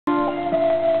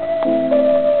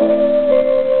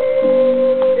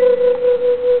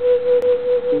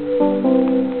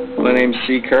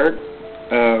C.Kirk.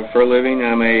 For a living,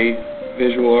 I'm a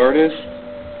visual artist.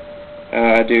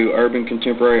 I do urban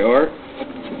contemporary art.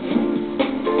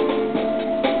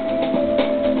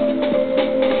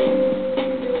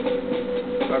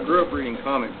 I grew up reading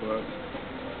comic books,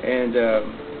 and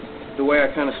the way I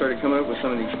kind of started coming up with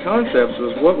some of these concepts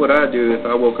was, what would I do if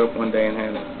I woke up one day and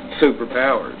had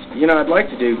superpowers? You know, I'd like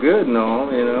to do good and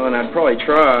all, you know, and I'd probably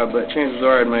try, but chances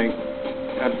are I'd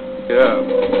f it up.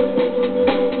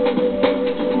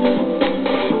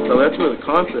 So that's where the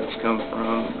concepts come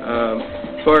from.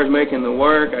 As far as making the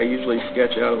work, I usually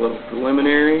sketch out a little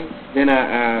preliminary. Then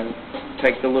I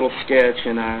take the little sketch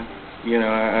and I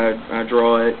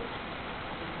draw it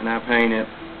and I paint it.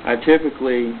 I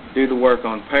typically do the work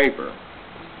on paper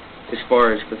as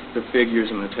far as the figures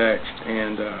and the text,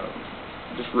 and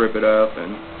just rip it up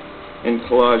and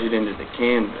collage it into the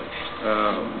canvas.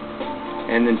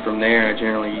 And then from there I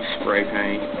generally use spray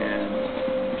paint and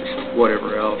just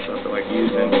whatever else I feel like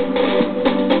using.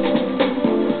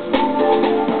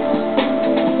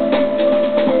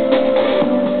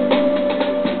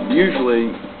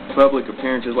 Usually public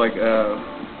appearances like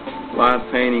live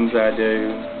paintings I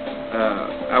do,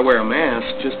 I wear a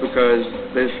mask just because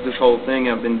this whole thing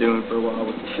I've been doing for a while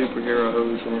with the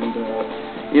superheroes, and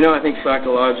you know, I think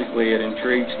psychologically it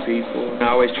intrigues people.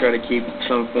 I always try to keep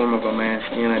some form of a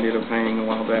mask in. I did a painting a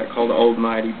while back called Old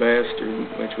Mighty Bastard,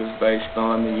 which was based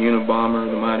on the Unabomber,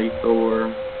 the Mighty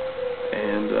Thor,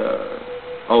 and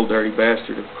Old Dirty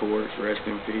Bastard, of course, rest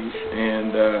in peace.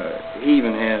 And he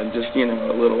even had just, you know,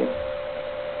 a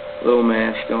little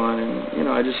mask on, and you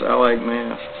know, I like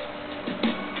masks.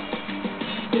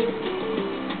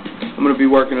 I'm going to be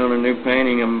working on a new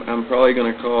painting. I'm probably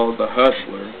going to call it The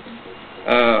Hustler,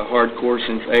 hardcore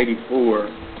since '84,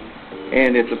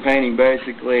 and it's a painting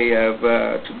basically of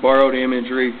borrowed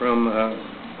imagery from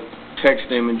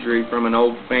text imagery from an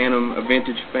old a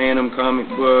vintage Phantom comic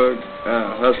book,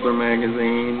 Hustler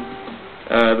magazine,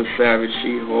 The Savage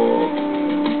She-Hulk.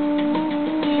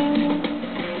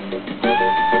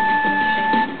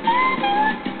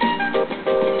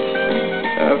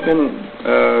 I've been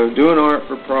doing art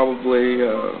for probably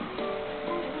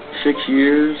 6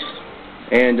 years,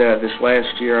 and this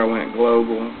last year I went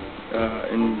global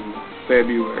in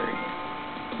February.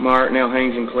 My art now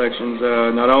hangs in collections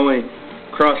not only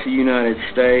across the United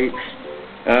States,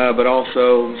 but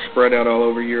also spread out all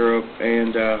over Europe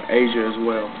and Asia as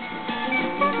well.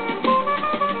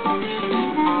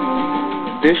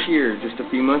 This year, just a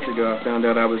few months ago, I found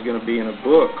out I was going to be in a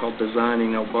book called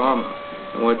Designing Obama.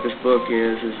 And what this book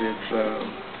is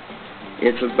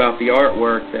it's about the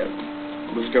artwork that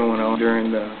was going on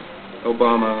during the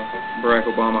Barack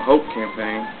Obama Hope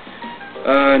campaign.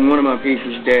 And one of my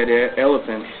pieces, Dead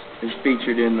Elephants, is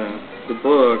featured in the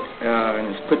book, and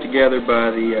it's put together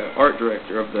by the art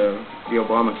director of the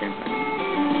Obama campaign.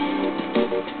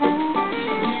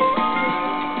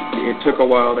 It took a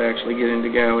while to actually get into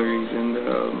galleries, and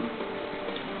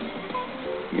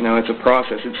you know, it's a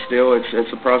process.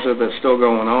 It's a process that's still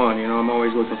going on. You know, I'm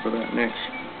always looking for that next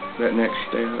step.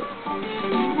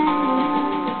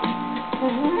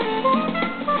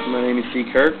 My name is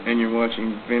C.Kirk, and you're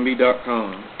watching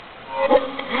Vimby.com.